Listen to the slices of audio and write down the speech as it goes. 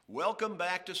Welcome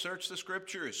back to Search the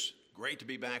Scriptures. Great to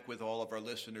be back with all of our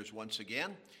listeners once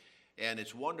again. And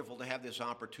it's wonderful to have this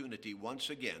opportunity once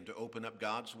again to open up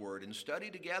God's Word and study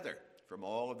together from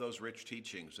all of those rich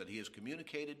teachings that He has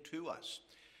communicated to us.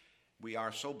 We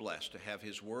are so blessed to have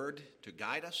His Word to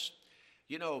guide us.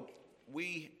 You know,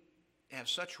 we have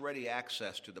such ready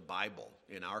access to the Bible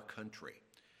in our country.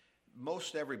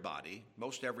 Most everybody,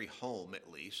 most every home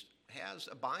at least, has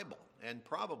a Bible, and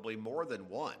probably more than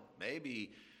one,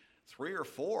 maybe 3 or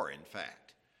 4 in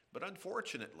fact. But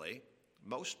unfortunately,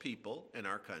 most people in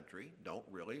our country don't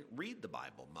really read the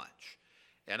Bible much.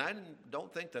 And I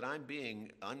don't think that I'm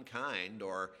being unkind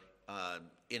or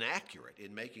inaccurate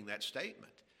in making that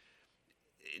statement.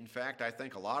 In fact, I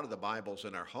think a lot of the Bibles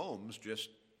in our homes just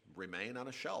remain on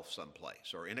a shelf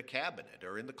someplace or in a cabinet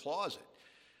or in the closet.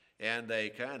 And they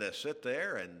kind of sit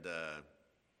there and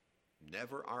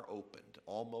never are opened,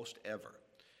 almost ever.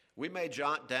 We may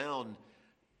jot down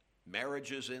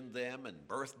marriages in them and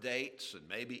birth dates and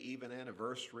maybe even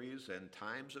anniversaries and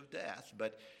times of death,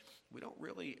 but we don't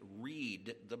really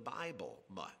read the Bible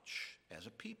much as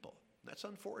a people. That's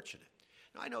unfortunate.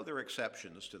 Now, I know there are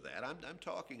exceptions to that. I'm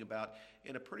talking about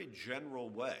in a pretty general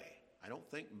way. I don't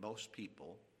think most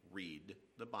people read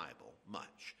the Bible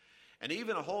much. And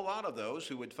even a whole lot of those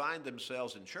who would find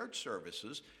themselves in church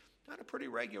services on a pretty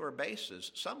regular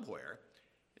basis somewhere,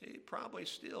 they probably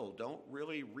still don't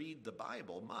really read the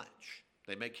Bible much.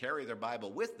 They may carry their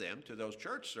Bible with them to those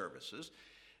church services,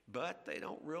 but they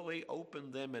don't really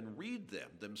open them and read them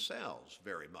themselves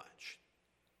very much.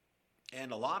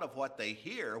 And a lot of what they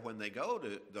hear when they go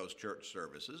to those church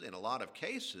services, in a lot of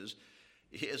cases,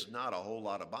 is not a whole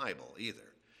lot of Bible either.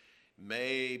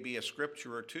 Maybe a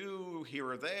scripture or two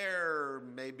here or there,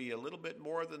 maybe a little bit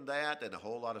more than that, and a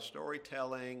whole lot of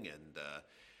storytelling and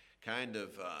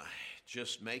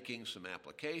just making some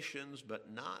applications,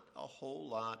 but not a whole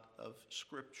lot of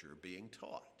scripture being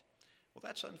taught. Well,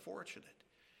 that's unfortunate.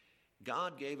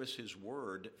 God gave us His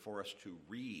Word for us to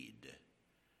read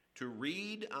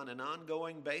on an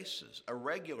ongoing basis, a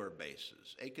regular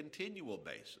basis, a continual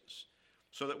basis,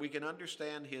 so that we can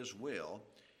understand His will,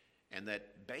 and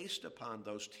that based upon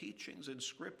those teachings in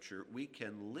Scripture, we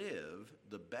can live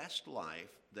the best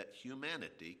life that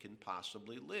humanity can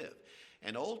possibly live,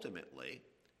 and ultimately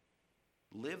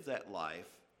live that life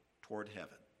toward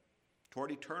heaven,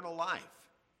 toward eternal life.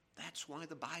 That's why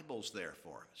the Bible's there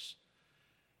for us.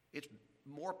 It's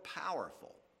more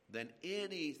powerful than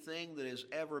anything that has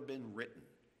ever been written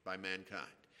by mankind.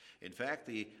 In fact,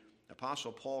 the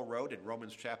Apostle Paul wrote in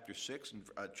Romans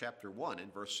chapter 1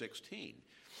 in verse 16,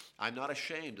 "I'm not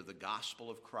ashamed of the gospel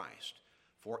of Christ,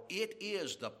 for it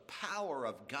is the power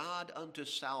of God unto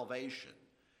salvation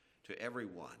to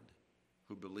everyone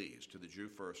who believes, to the Jew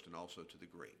first and also to the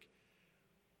Greek."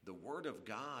 The Word of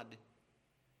God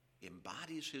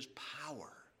embodies His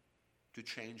power to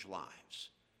change lives.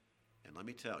 And let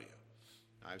me tell you,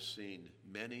 I've seen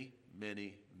many,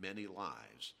 many, many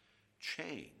lives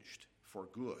changed for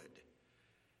good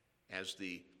as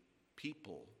the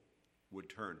people would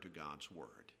turn to God's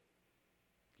Word,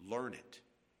 learn it,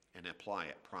 and apply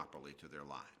it properly to their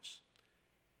lives.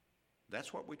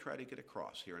 That's what we try to get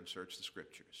across here in Search the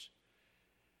Scriptures.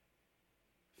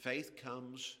 Faith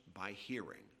comes by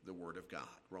hearing the Word of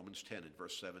God, Romans 10 and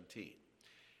verse 17.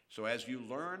 So as you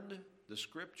learn the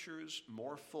Scriptures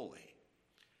more fully,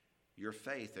 your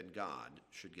faith in God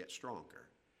should get stronger.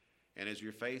 And as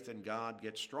your faith in God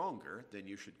gets stronger, then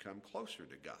you should come closer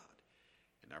to God.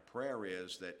 And our prayer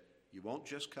is that you won't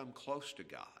just come close to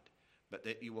God, but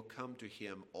that you will come to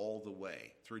Him all the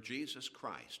way through Jesus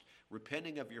Christ,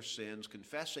 repenting of your sins,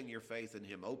 confessing your faith in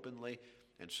Him openly,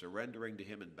 and surrendering to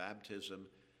Him in baptism,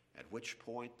 at which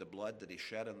point the blood that He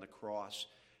shed on the cross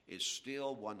is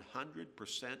still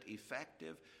 100%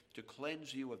 effective to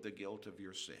cleanse you of the guilt of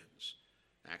your sins.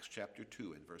 Acts chapter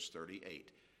 2 and verse 38,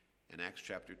 and Acts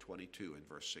chapter 22 and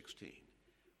verse 16.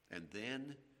 And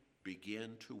then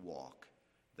begin to walk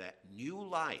that new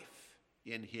life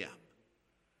in Him,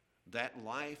 that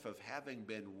life of having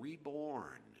been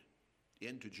reborn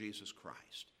into Jesus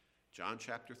Christ. John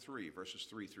chapter 3, verses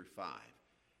 3 through 5,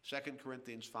 2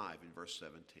 Corinthians 5 and verse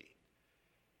 17,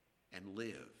 and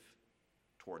live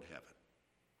toward heaven.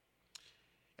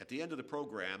 At the end of the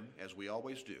program, as we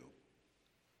always do,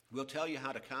 we'll tell you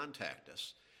how to contact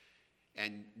us,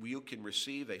 and you can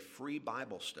receive a free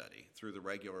Bible study through the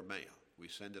regular mail. We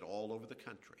send it all over the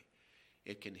country.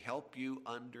 It can help you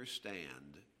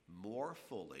understand more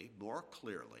fully, more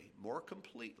clearly, more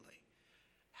completely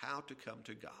how to come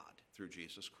to God through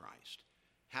Jesus Christ,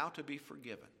 how to be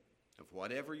forgiven of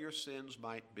whatever your sins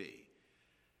might be,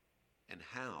 and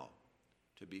how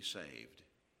to be saved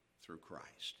through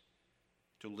Christ,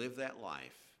 to live that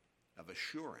life of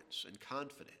assurance and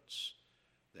confidence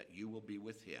that you will be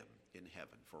with him in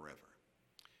heaven forever.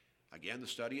 Again, the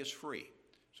study is free,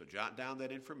 so jot down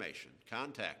that information,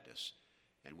 contact us,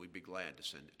 and we'd be glad to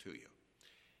send it to you.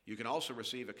 You can also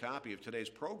receive a copy of today's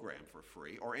program for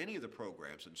free, or any of the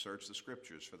programs in Search the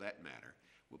Scriptures for that matter.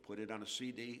 We'll put it on a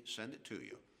CD, send it to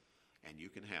you, and you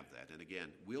can have that. And again,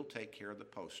 we'll take care of the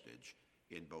postage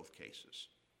in both cases.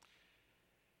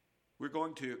 We're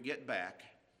going to get back,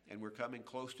 and we're coming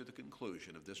close to the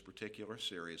conclusion of this particular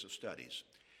series of studies,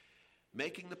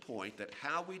 making the point that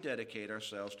how we dedicate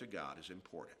ourselves to God is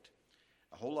important.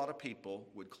 A whole lot of people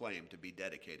would claim to be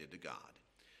dedicated to God.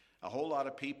 A whole lot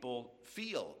of people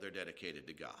feel they're dedicated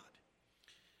to God.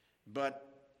 But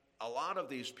a lot of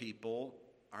these people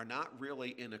are not really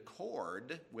in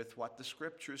accord with what the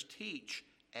Scriptures teach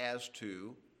as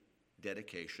to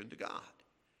dedication to God.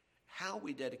 How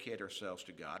we dedicate ourselves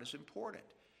to God is important.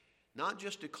 Not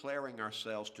just declaring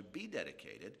ourselves to be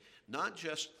dedicated, not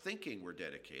just thinking we're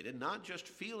dedicated, not just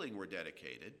feeling we're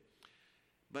dedicated,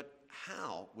 but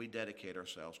how we dedicate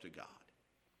ourselves to God.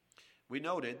 We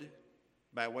noted,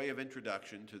 by way of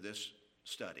introduction to this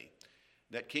study,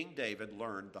 that King David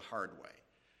learned the hard way.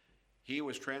 He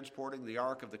was transporting the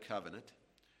Ark of the Covenant,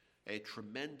 a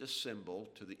tremendous symbol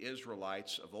to the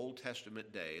Israelites of Old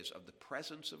Testament days of the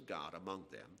presence of God among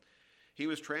them. He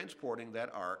was transporting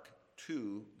that Ark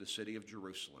to the city of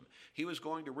Jerusalem. He was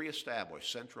going to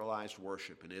reestablish centralized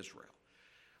worship in Israel.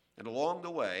 And along the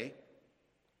way,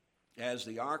 as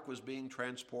the Ark was being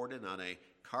transported on a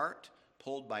cart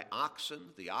pulled by oxen,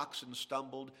 the oxen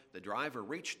stumbled, the driver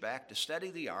reached back to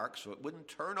steady the Ark so it wouldn't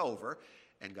turn over,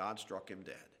 and God struck him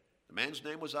dead. The man's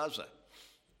name was Uzzah.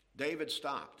 David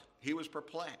stopped. He was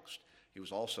perplexed. He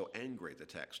was also angry, the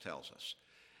text tells us.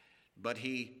 But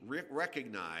he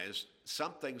recognized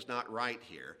something's not right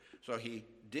here, so he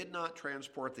did not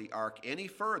transport the ark any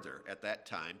further at that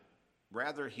time.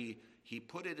 Rather, he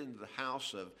put it into the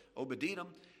house of Obed-Edom.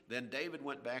 Then David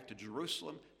went back to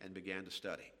Jerusalem and began to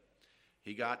study.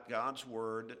 He got God's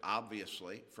word,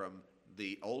 obviously, from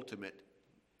the ultimate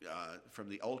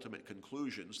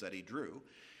conclusions that he drew,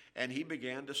 and he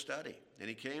began to study. And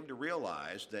he came to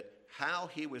realize that how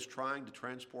he was trying to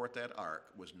transport that ark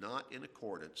was not in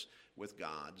accordance with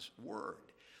God's word.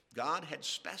 God had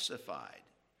specified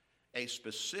a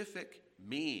specific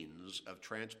means of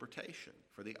transportation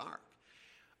for the ark.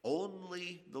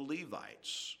 Only the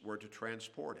Levites were to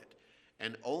transport it,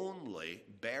 and only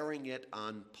bearing it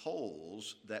on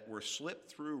poles that were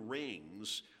slipped through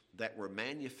rings that were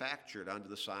manufactured onto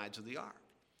the sides of the ark.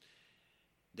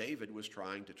 David was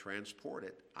trying to transport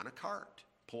it on a cart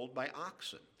pulled by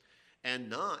oxen and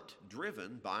not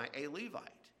driven by a Levite.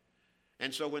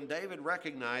 And so when David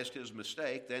recognized his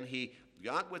mistake, then he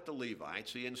got with the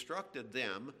Levites. He instructed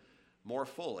them more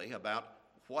fully about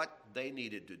what they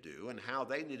needed to do and how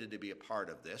they needed to be a part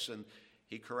of this, and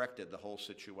he corrected the whole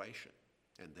situation.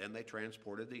 And then they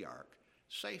transported the ark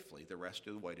safely the rest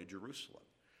of the way to Jerusalem.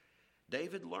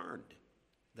 David learned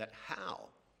that how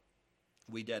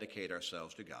we dedicate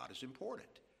ourselves to God is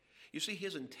important. You see,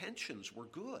 his intentions were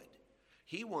good.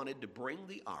 He wanted to bring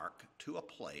the ark to a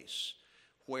place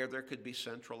where there could be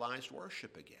centralized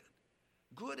worship again.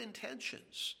 Good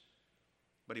intentions,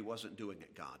 but he wasn't doing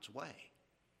it God's way.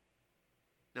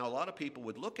 Now, a lot of people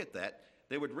would look at that,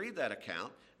 they would read that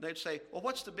account, and they'd say, well,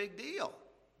 what's the big deal?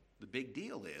 The big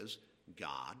deal is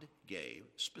God gave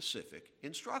specific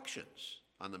instructions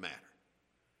on the matter.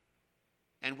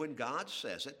 And when God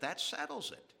says it, that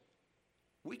settles it.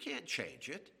 We can't change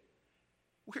it.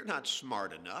 We're not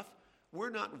smart enough. We're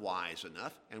not wise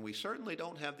enough. And we certainly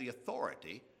don't have the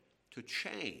authority to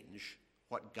change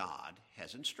what God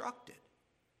has instructed.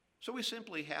 So we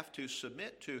simply have to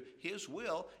submit to his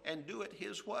will and do it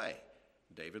his way.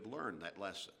 David learned that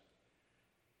lesson.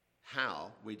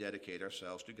 How we dedicate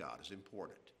ourselves to God is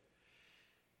important.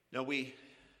 Now,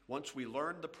 once we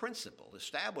learn the principle,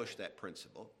 establish that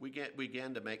principle, we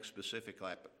began to make specific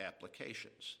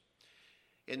applications.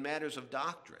 In matters of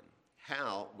doctrine,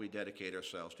 how we dedicate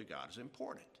ourselves to God is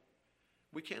important.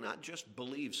 We cannot just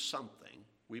believe something.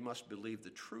 We must believe the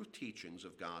true teachings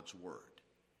of God's word.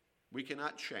 We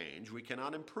cannot change, we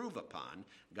cannot improve upon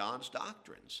God's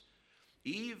doctrines,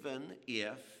 even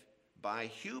if by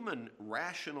human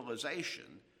rationalization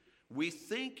we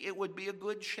think it would be a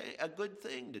good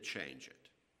thing to change it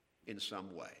in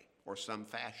some way or some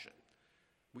fashion.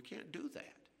 We can't do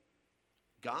that.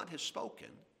 God has spoken,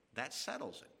 that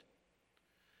settles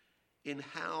it. In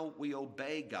how we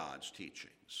obey God's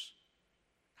teachings,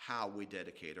 how we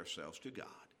dedicate ourselves to God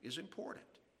is important.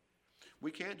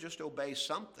 We can't just obey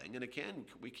something, and again,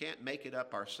 we can't make it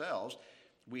up ourselves.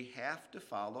 We have to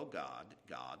follow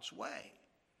God's way.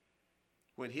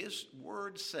 When his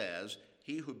word says,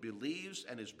 he who believes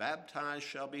and is baptized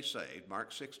shall be saved,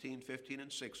 Mark 16, 15,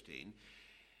 and 16,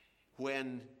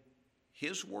 when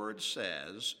his word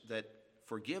says that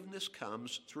forgiveness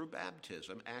comes through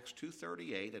baptism, Acts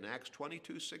 2:38 and Acts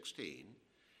 22:16,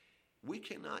 we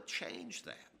cannot change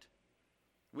that.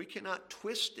 We cannot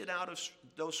twist it out of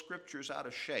those scriptures out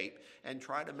of shape and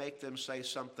try to make them say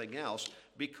something else,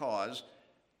 because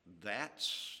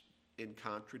that's in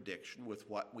contradiction with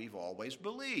what we've always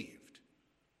believed.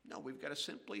 No, we've got to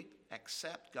simply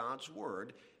accept God's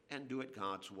word and do it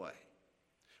God's way.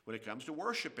 When it comes to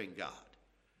worshiping God,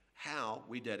 how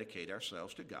we dedicate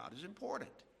ourselves to God is important.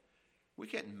 We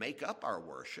can't make up our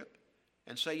worship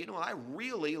and say, I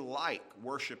really like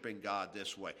worshiping God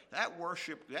this way.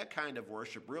 That kind of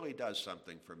worship really does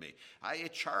something for me.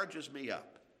 It charges me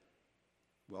up.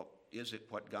 Well, is it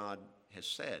what God has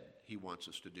said he wants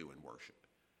us to do in worship?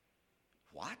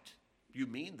 What? You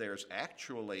mean there's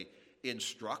actually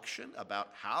instruction about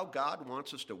how God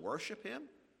wants us to worship him?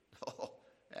 Oh,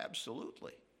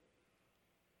 absolutely.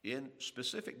 In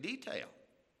specific detail.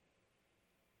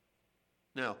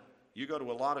 Now, you go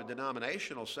to a lot of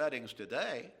denominational settings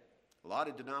today, a lot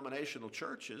of denominational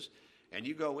churches, and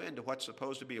you go into what's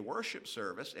supposed to be a worship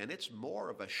service, and it's more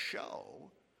of a show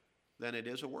than it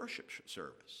is a worship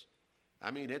service.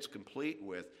 I mean, it's complete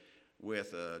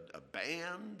with a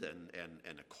band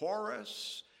and a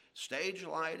chorus, stage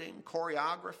lighting,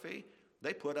 choreography.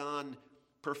 They put on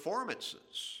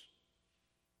performances.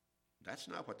 That's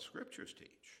not what scriptures teach.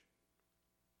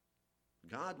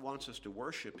 God wants us to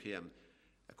worship him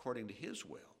according to his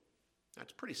will.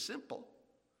 That's pretty simple,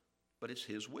 but it's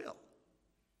his will.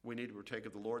 We need to partake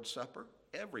of the Lord's Supper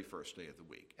every first day of the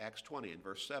week, Acts 20 and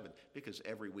verse 7, because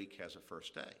every week has a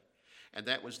first day. And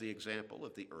that was the example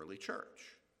of the early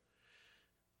church.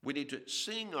 We need to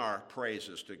sing our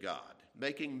praises to God,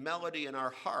 making melody in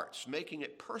our hearts, making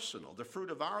it personal, the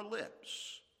fruit of our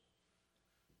lips.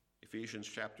 Ephesians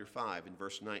chapter 5 and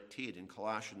verse 19, and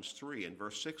Colossians 3 and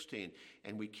verse 16,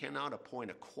 and we cannot appoint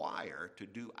a choir to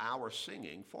do our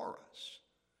singing for us.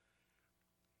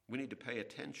 We need to pay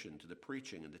attention to the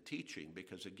preaching and the teaching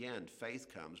because, again,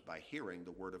 faith comes by hearing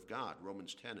the word of God,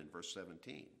 Romans 10 and verse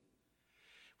 17.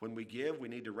 When we give, we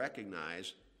need to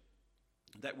recognize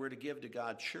that we're to give to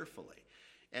God cheerfully,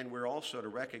 and we're also to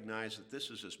recognize that this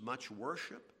is as much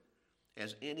worship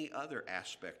as any other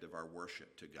aspect of our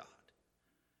worship to God.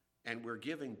 And we're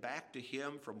giving back to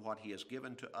him from what he has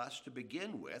given to us to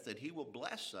begin with, and he will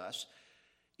bless us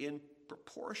in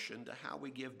proportion to how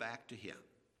we give back to him.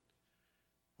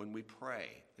 When we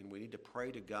pray, and we need to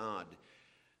pray to God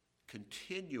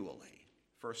continually,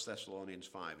 1 Thessalonians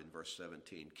 5 and verse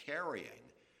 17, carrying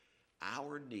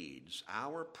our needs,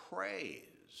 our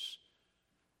praise,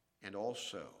 and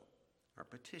also our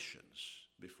petitions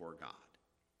before God.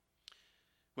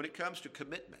 When it comes to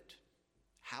commitment,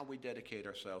 how we dedicate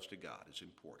ourselves to God is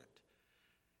important.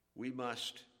 We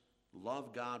must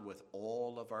love God with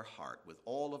all of our heart, with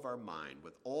all of our mind,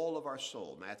 with all of our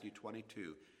soul, Matthew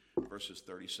 22, verses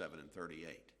 37 and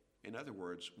 38. In other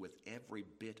words, with every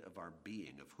bit of our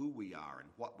being, of who we are and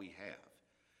what we have.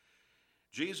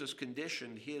 Jesus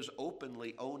conditioned his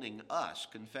openly owning us,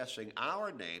 confessing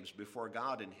our names before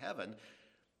God in heaven,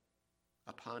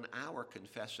 upon our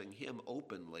confessing him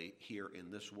openly here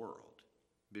in this world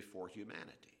before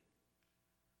humanity.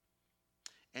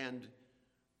 And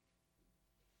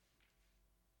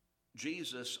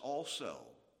Jesus also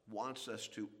wants us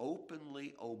to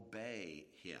openly obey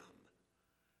him,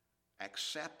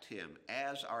 accept him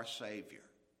as our Savior.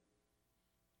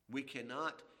 We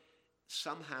cannot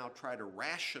somehow try to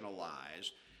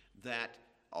rationalize that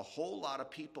a whole lot of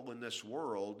people in this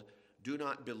world do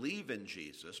not believe in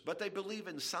Jesus, but they believe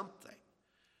in something.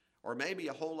 Or maybe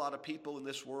a whole lot of people in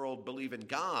this world believe in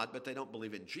God, but they don't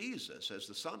believe in Jesus as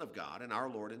the Son of God and our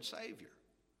Lord and Savior.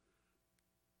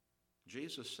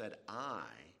 Jesus said, I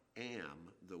am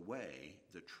the way,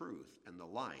 the truth, and the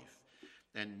life,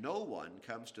 and no one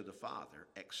comes to the Father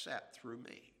except through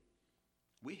me.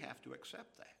 We have to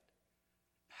accept that.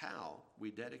 How we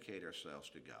dedicate ourselves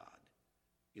to God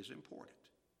is important.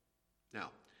 Now,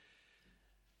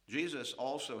 Jesus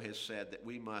also has said that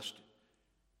we must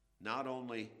not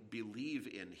only believe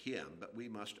in him, but we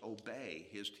must obey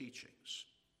his teachings.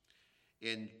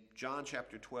 In John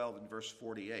chapter 12 and verse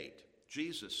 48,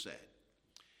 Jesus said,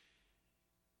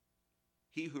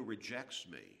 he who rejects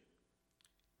me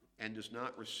and does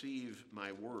not receive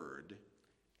my word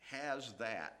has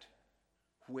that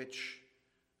which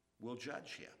will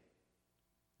judge him.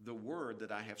 the word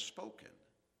that I have spoken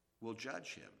will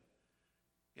judge him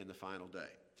in the final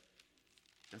day.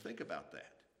 Now think about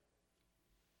that.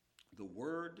 The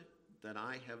word that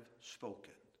I have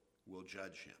spoken will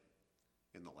judge him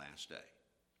in the last day.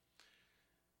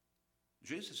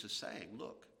 Jesus is saying,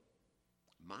 look,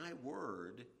 my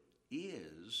word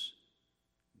is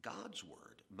God's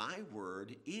word. My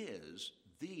word is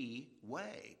the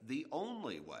way, the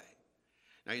only way.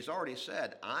 Now, he's already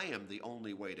said, I am the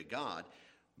only way to God.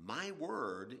 My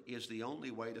word is the only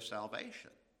way to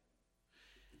salvation.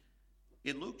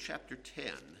 In Luke chapter 10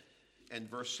 and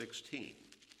verse 16,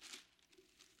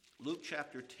 Luke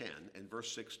chapter 10 and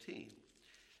verse 16,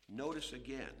 notice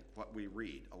again what we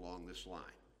read along this line.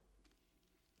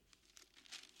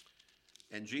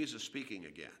 And Jesus speaking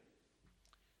again.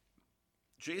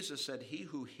 Jesus said, he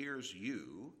who hears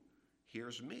you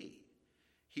hears me.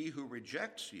 He who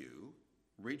rejects you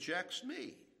rejects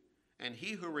me. And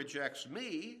he who rejects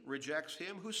me rejects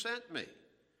him who sent me.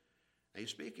 Now,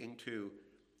 he's speaking to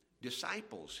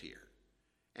disciples here.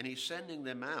 And he's sending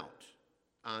them out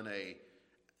on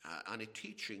a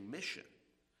teaching mission.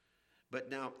 But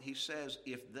now he says,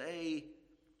 if they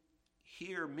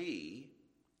hear me,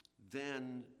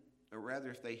 then, or rather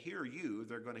if they hear you,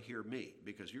 they're going to hear me,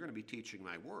 because you're going to be teaching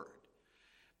my word.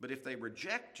 But if they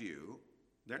reject you,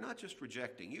 they're not just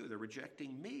rejecting you, they're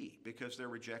rejecting me, because they're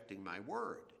rejecting my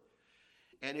word.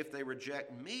 And if they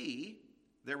reject me,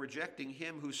 they're rejecting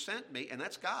him who sent me, and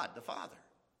that's God, the Father.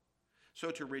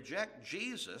 So to reject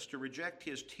Jesus, to reject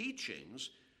his teachings,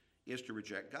 is to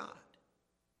reject God.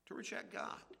 To reject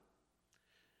God.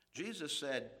 Jesus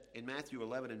said in Matthew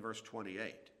 11 and verse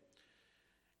 28,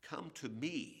 come to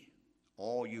me,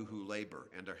 all you who labor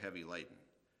and are heavy laden,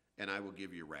 and I will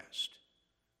give you rest.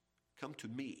 Come to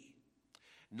me.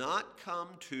 Not come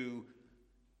to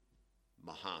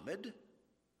Muhammad,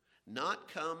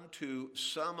 not come to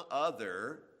some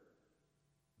other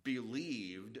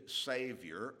believed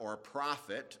Savior or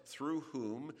prophet through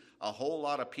whom a whole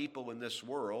lot of people in this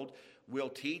world will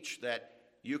teach that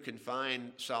you can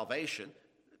find salvation.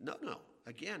 No.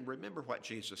 Again, remember what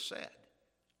Jesus said.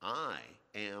 I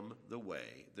am the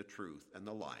way, the truth, and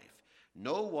the life.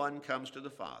 No one comes to the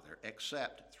Father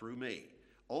except through me,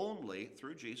 only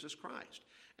through Jesus Christ,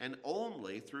 and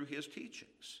only through his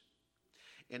teachings.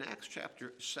 In Acts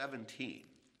chapter 17,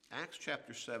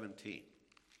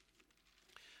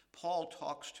 Paul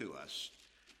talks to us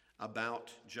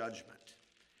about judgment.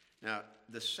 Now,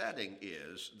 the setting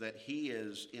is that he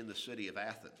is in the city of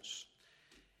Athens.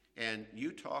 And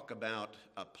you talk about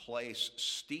a place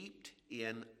steeped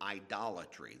in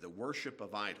idolatry, the worship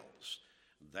of idols.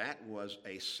 That was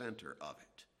a center of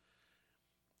it.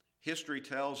 History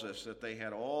tells us that they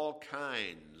had all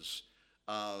kinds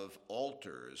of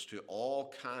altars to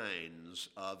all kinds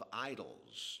of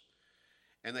idols.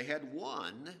 And they had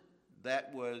one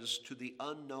that was to the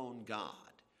unknown God.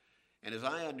 And as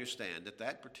I understand it,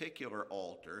 that particular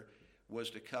altar was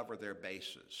to cover their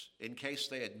bases in case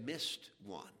they had missed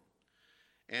one.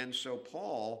 And so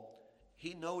Paul,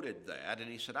 he noted that,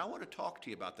 and he said, I want to talk to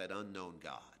you about that unknown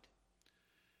God.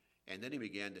 And then he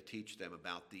began to teach them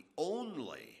about the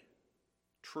only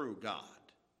true God,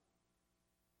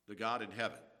 the God in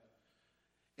heaven.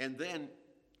 And then,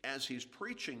 as he's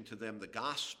preaching to them the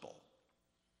gospel,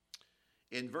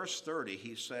 in verse 30,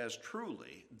 he says,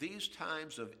 truly, these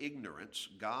times of ignorance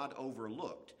God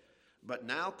overlooked, but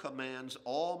now commands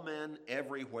all men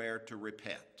everywhere to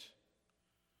repent,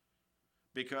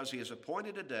 because he has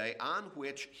appointed a day on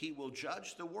which he will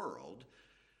judge the world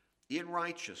in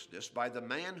righteousness by the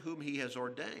man whom he has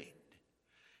ordained.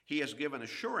 He has given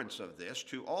assurance of this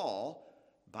to all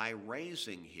by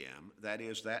raising him, that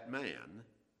is, that man,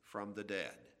 from the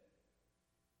dead.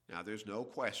 Now, there's no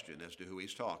question as to who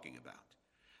he's talking about.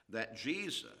 That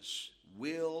Jesus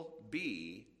will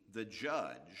be the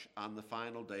judge on the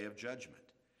final day of judgment.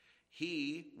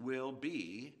 He will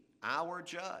be our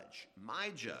judge,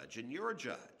 my judge, and your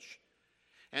judge.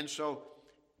 And so,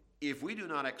 if we do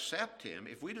not accept him,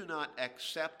 if we do not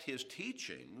accept his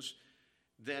teachings,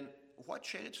 then what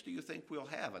chance do you think we'll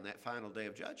have on that final day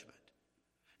of judgment?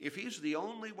 If he's the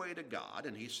only way to God,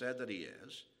 and he said that he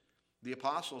is, the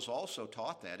apostles also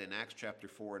taught that in Acts chapter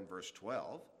 4 and verse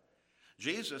 12.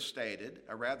 Jesus stated,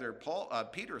 or rather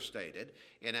Peter stated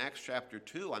in Acts chapter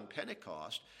 2 on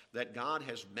Pentecost, that God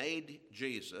has made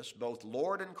Jesus both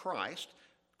Lord and Christ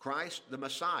the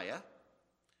Messiah.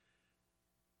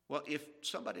 Well, if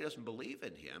somebody doesn't believe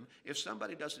in him, if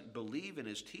somebody doesn't believe in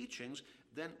his teachings,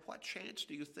 then what chance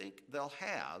do you think they'll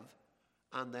have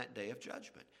on that day of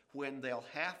judgment, when they'll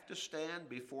have to stand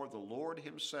before the Lord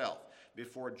himself,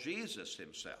 before Jesus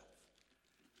himself?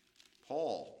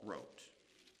 Paul wrote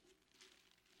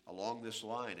along this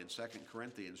line in 2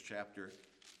 Corinthians chapter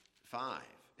 5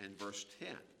 and verse 10.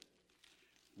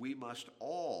 We must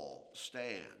all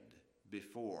stand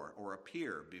before or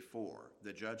appear before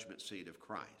the judgment seat of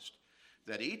Christ,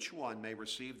 that each one may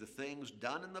receive the things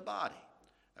done in the body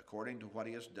according to what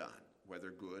he has done,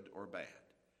 whether good or bad.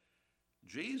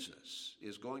 Jesus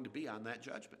is going to be on that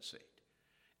judgment seat.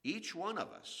 Each one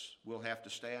of us will have to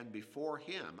stand before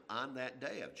him on that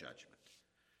day of judgment.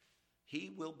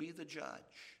 He will be the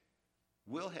judge.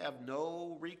 We'll have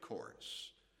no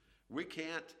recourse. We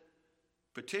can't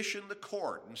petition the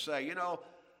court and say,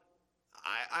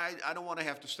 I don't want to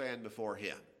have to stand before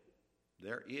him.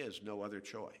 There is no other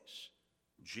choice.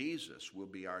 Jesus will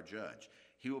be our judge.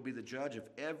 He will be the judge of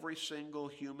every single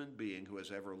human being who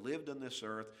has ever lived on this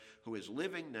earth, who is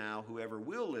living now, who ever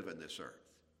will live on this earth.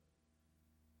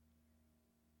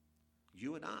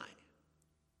 You and I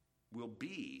will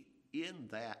be in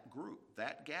that group,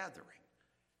 that gathering,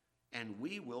 and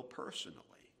we will personally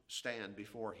stand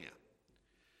before him.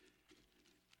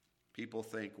 People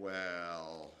think,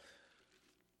 well,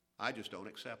 I just don't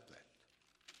accept that.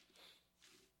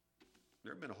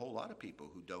 There have been a whole lot of people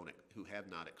who have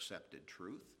not accepted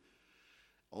truth,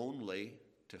 only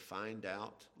to find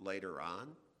out later on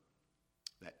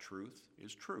that truth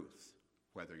is truth,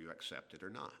 whether you accept it or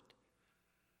not.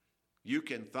 You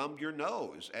can thumb your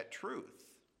nose at truth,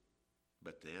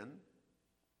 but then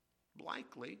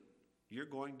likely you're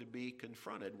going to be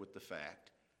confronted with the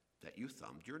fact that you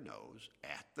thumbed your nose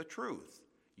at the truth.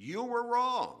 You were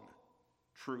wrong.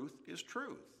 Truth is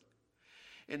truth.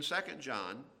 In 2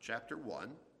 John chapter 1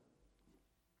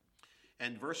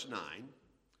 and verse 9,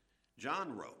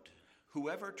 John wrote,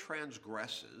 "Whoever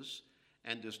transgresses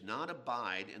and does not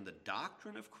abide in the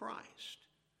doctrine of Christ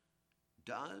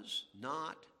does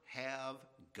not have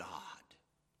God."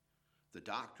 The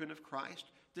doctrine of Christ,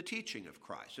 the teaching of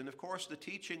Christ. And of course, the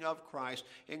teaching of Christ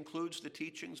includes the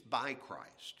teachings by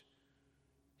Christ,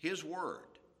 his word.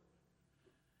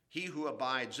 He who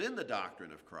abides in the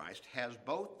doctrine of Christ has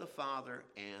both the Father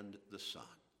and the Son.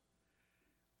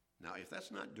 Now, if that's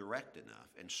not direct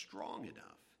enough and strong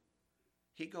enough,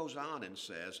 he goes on and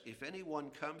says, if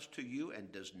anyone comes to you and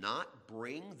does not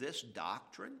bring this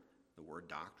doctrine, the word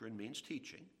doctrine means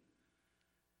teaching,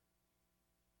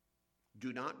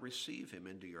 do not receive him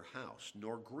into your house,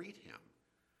 nor greet him,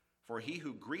 for he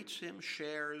who greets him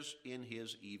shares in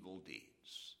his evil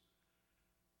deeds.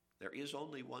 There is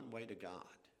only one way to God.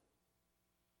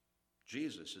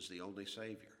 Jesus is the only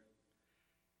Savior,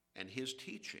 and his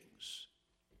teachings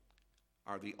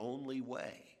are the only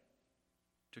way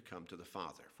to come to the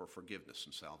Father for forgiveness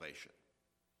and salvation.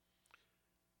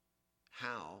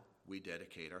 How we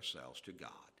dedicate ourselves to God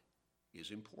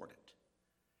is important.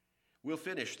 We'll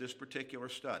finish this particular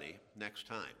study next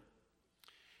time.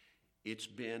 It's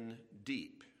been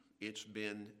deep. It's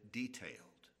been detailed.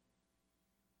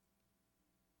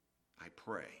 I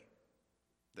pray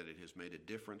that it has made a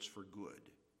difference for good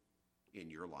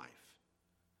in your life.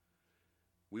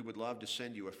 We would love to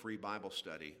send you a free Bible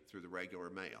study through the regular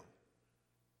mail.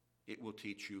 It will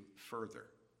teach you further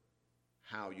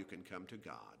how you can come to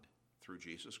God through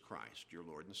Jesus Christ, your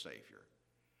Lord and Savior,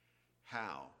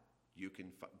 how you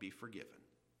can be forgiven,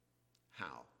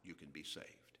 how you can be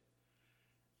saved.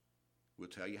 We'll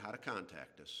tell you how to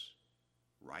contact us.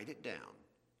 Write it down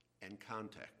and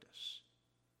contact us.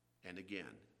 And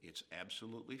again, it's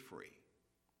absolutely free.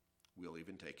 We'll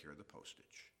even take care of the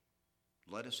postage.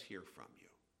 Let us hear from you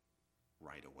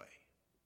right away.